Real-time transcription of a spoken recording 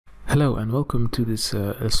Hello and welcome to this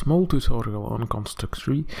small tutorial on construct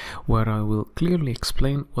tree, where I will clearly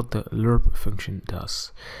explain what the lerp function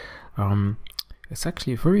does. It's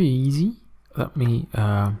actually very easy. Let me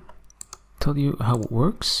tell you how it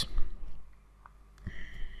works.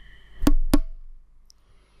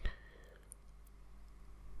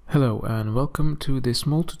 Hello and welcome to this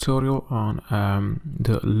small tutorial on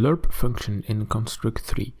the lerp function in construct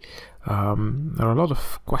 3. There are a lot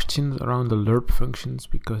of questions around the lerp functions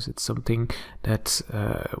because it's something that's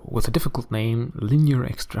with a difficult name, linear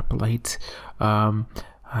extrapolate, and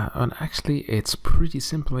actually it's pretty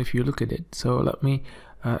simple if you look at it. So let me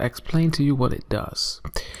explain to you what it does.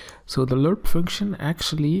 So the lerp function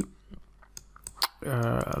actually,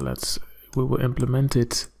 we will implement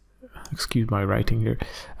it. Excuse my writing here.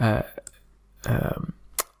 The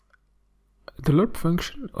lerp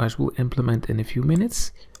function, as we'll implement in a few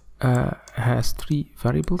minutes, has three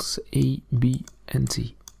variables, a, b, and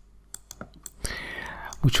z,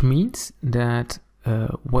 which means that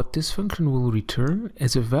what this function will return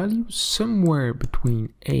is a value somewhere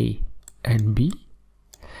between a and b,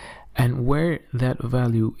 and where that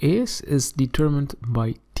value is determined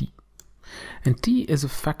by t. And t is a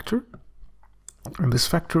factor, and this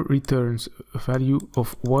factor returns a value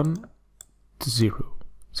of 1 to 0.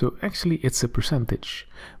 So actually it's a percentage,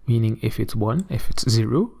 meaning if it's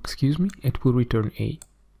 0, excuse me, it will return a.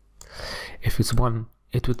 If it's 1,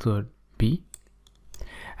 it will return b.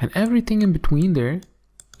 And everything in between there,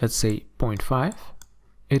 let's say 0.5,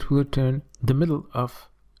 it will return the middle of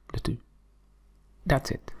the two. That's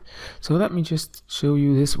it. So let me just show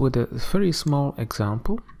you this with a very small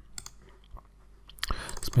example.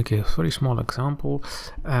 Let's make a very small example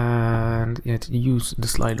and use the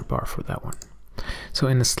slider bar for that one. So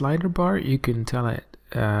in the slider bar, you can tell it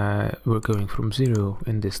we're going from 0.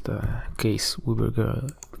 In this case, we will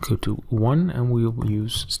go to 1, and we will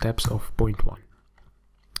use steps of 0.1.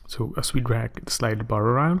 So as we drag the slider bar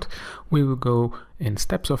around, we will go in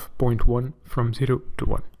steps of 0.1 from 0 to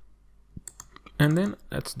 1. And then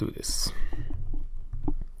let's do this.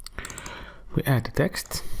 We add the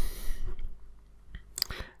text.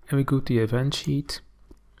 And we go to the event sheet,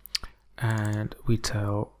 and we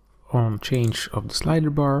tell on change of the slider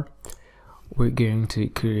bar, we're going to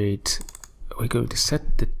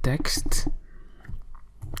set the text,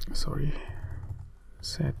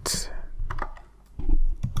 set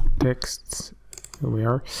text, here we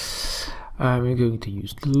are. We're going to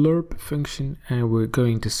use the lerp function, and we're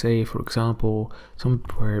going to say, for example,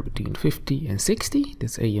 somewhere between 50 and 60,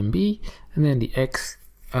 that's a and b, and then the x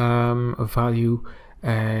value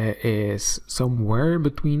is somewhere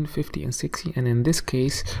between 50 and 60, and in this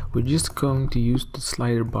case we're just going to use the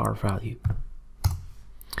slider bar value.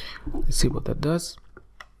 Let's see what that does.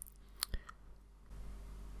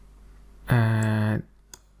 And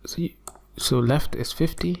so left is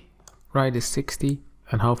 50, right is 60,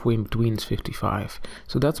 and halfway in between is 55.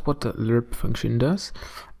 So that's what the lerp function does.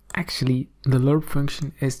 Actually, the lerp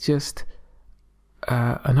function is just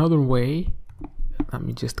another way. Let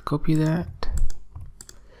me just copy that.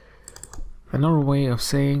 Another way of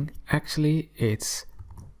saying, actually, it's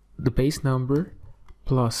the base number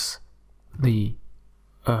plus the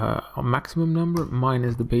maximum number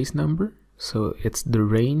minus the base number. So it's the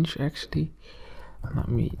range, actually. Let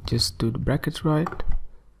me just do the brackets right.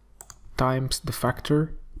 Times the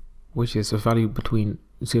factor, which is a value between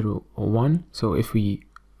 0 or 1. So if we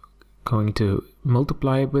going to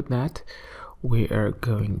multiply it with that, we are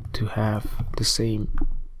going to have the same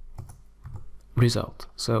result.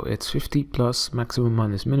 So it's 50 plus maximum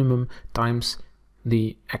minus minimum times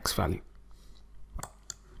the x value,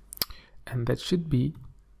 and that should be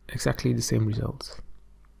exactly the same result.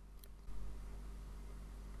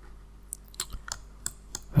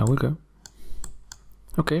 There we go.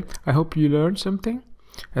 Okay, I hope you learned something.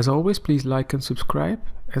 As always, please like and subscribe,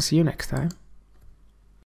 and see you next time.